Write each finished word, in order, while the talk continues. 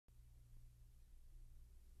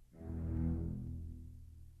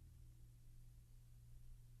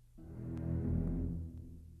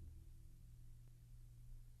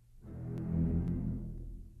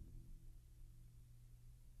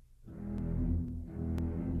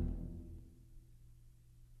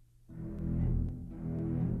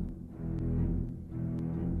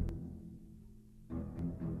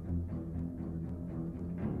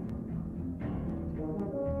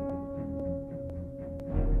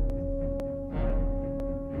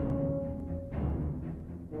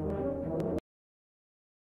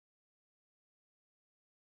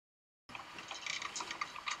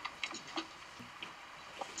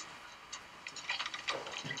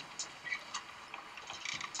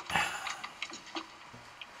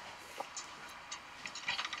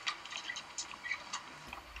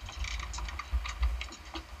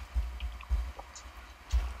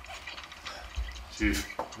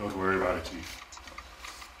Chief, don't worry about it, Chief.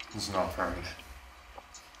 It's not permanent.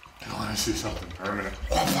 I want to see something permanent.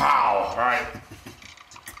 Wow! Alright.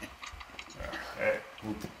 Hey,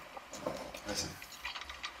 whoop. Listen.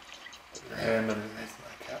 Put your hand underneath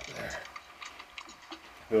my cap there.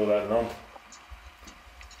 Feel that lump?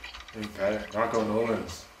 St. Patty, knock on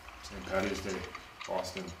Nolan's. St. Patty's Day,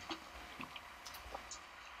 Boston.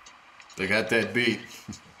 They got that beat.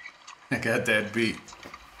 I got that beat.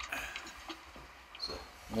 So,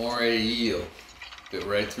 more yield. Bit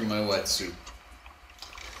right through my wetsuit.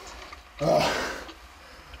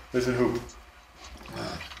 Listen, Hoop.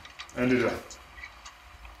 I did a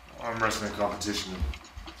arm wrestling competition in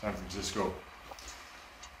San Francisco.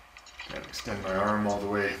 Can't extend my arm all the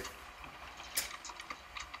way.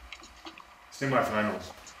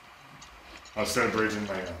 Semi-finals. I was celebrating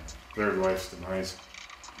my third wife's demise.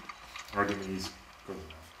 Or demise. Good enough.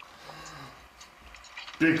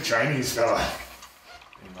 Big Chinese fella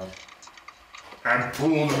came up and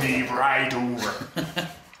pulled me right over.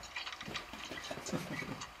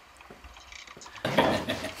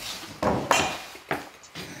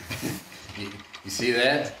 You see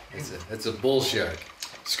that? That's a bull shark.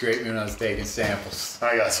 Scraped me when I was taking samples.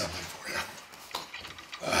 I got something for you.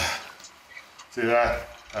 See that?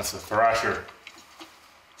 That's a thrasher.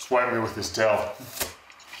 Swipe me with his tail.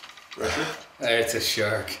 Thrasher? It's a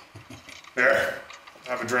shark. There.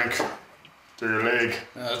 Have a drink. To your leg.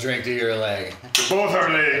 I'll drink to your leg. To both our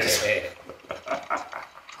legs. Hey.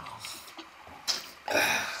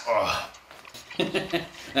 Oh.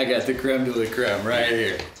 I got the creme de la creme right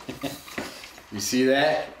here. You see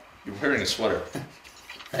that? You're wearing a sweater.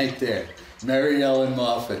 Right there. Mary Ellen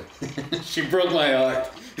Moffat. She broke my heart.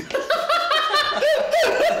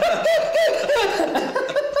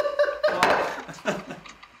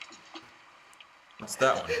 What's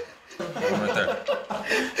that one? That one right there.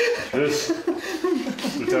 This,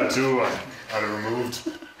 the tattoo I had it removed.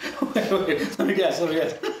 Wait, let me guess.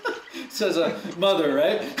 It says mother,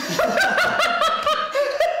 right?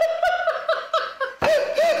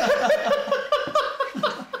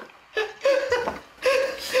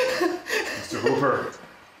 Mr. Hooper,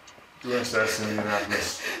 USS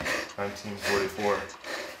Indianapolis, 1944.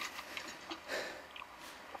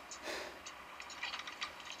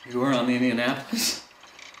 You were on the Indianapolis?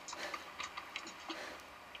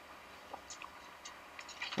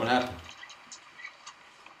 What happened?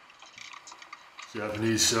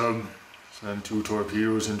 Japanese sub sent 2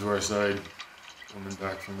 torpedoes into our side, coming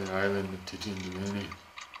back from the island of Tichindamani.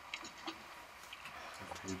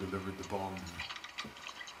 After we delivered the bomb,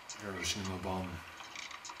 Hiroshima bomb,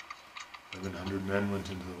 1,100 men went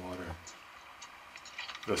into the water.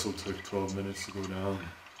 Vessel took 12 minutes to go down.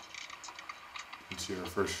 You can see our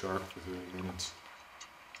first shark for 30 minutes.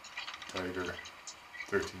 Tiger,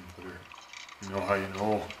 13-footer. You know how you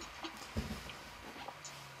know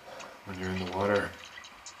when you're in the water.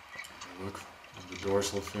 You look from the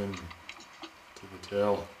dorsal fin to the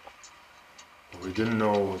tail. What we didn't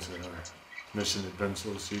know was that our mission had been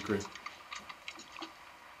so secret.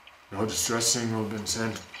 No distress signal had been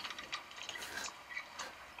sent.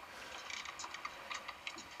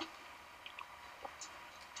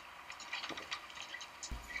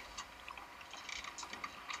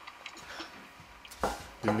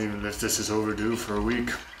 Didn't even lift this as overdue for a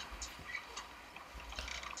week.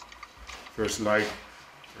 First light,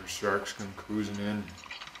 first sharks come cruising in.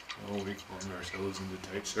 Oh, we formed ourselves into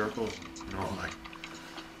tight circles. You know, like,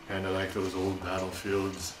 kinda like those old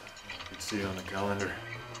battlefields you could see on the calendar.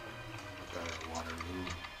 Waterloo.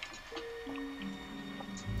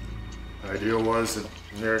 The idea was that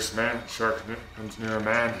the nearest shark comes near a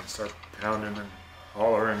man, he'd start pounding and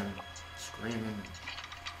hollering and screaming.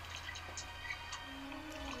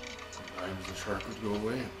 Sometimes the shark would go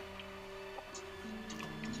away.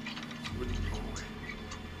 It wouldn't go away.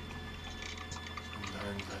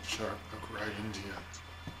 Sometimes that shark looked right into you.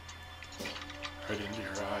 Right into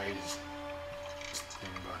your eyes. That's the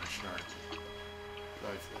thing about a shark.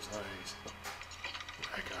 Lifeless eyes.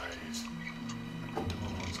 Black eyes. Like a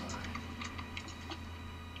doll's eye.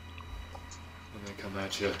 When they come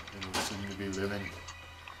at you, they don't seem to be living.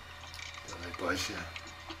 Till they bite you.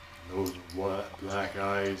 Those black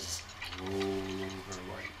eyes roll over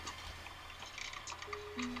white.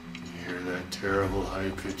 You hear that terrible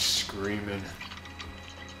high-pitched screaming.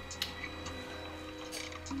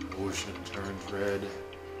 The ocean turns red in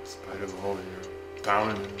spite of all your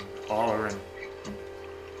pounding and hollering.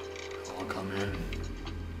 They'll come in and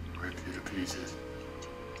rip you to pieces.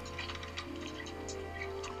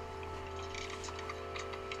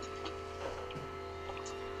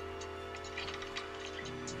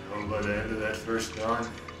 You know, by the end of that first dawn,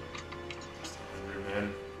 just 100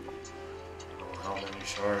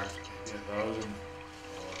 car, maybe 1,000.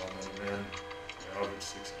 Oh man, I average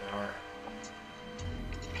 6 an hour.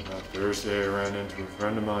 And that Thursday I ran into a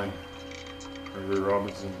friend of mine, Harvey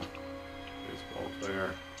Robinson, baseball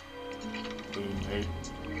player, little mate.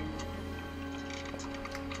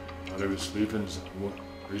 Thought he was sleeping, so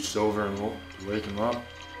I reached over and to wake him up.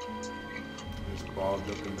 He was bobbed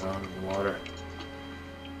up and down in the water.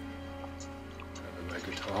 Kind of like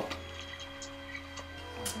a top.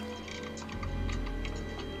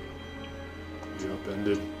 He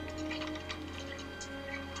upended,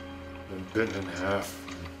 then bitten in half,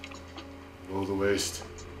 below the waist.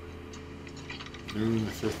 Noon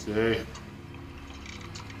the 5th day,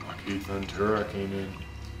 Lockheed Ventura came in,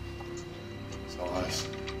 saw us.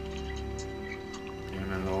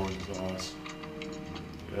 Came in low and saw us.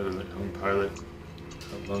 He had a young pilot,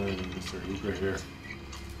 not longer than Mr. Hooper here.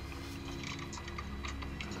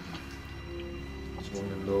 Swung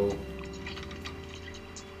in low.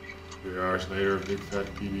 3 hours later, a big fat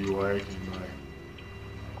PBY came by,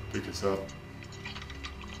 pick us up.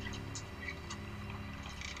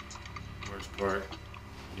 Worst part,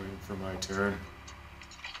 waiting for my turn.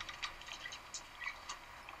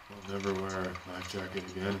 I'll never wear a life jacket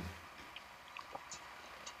again.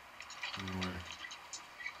 Anyway,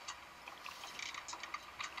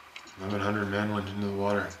 1,100 men went into the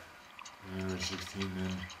water, and there were 16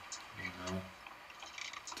 men went out.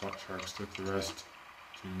 Top sharks took the rest.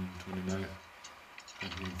 June 29th,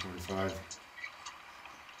 1945.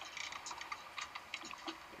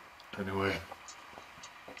 Anyway,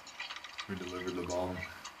 we delivered the bomb.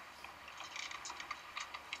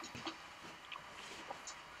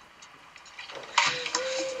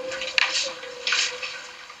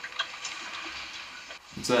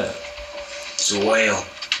 What's that? It's a whale.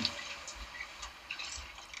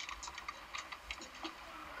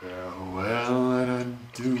 Farewell and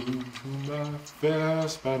adieu to my fair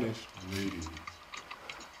Spanish ladies.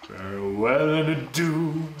 Farewell and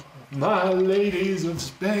adieu, my ladies of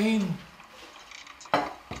Spain.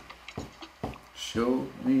 Show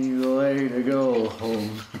me the way to go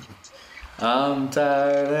home. I'm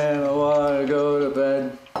tired and I wanna go to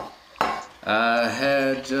bed. I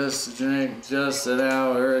had just a drink just an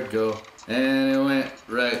hour ago, and it went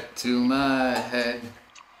right to my head.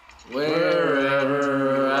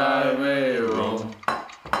 Wherever I may roam,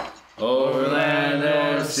 over land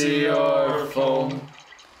or sea or foam,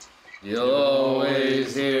 you'll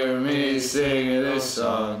always hear me sing this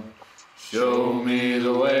song. Show me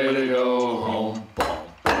the way to go home.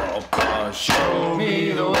 Show me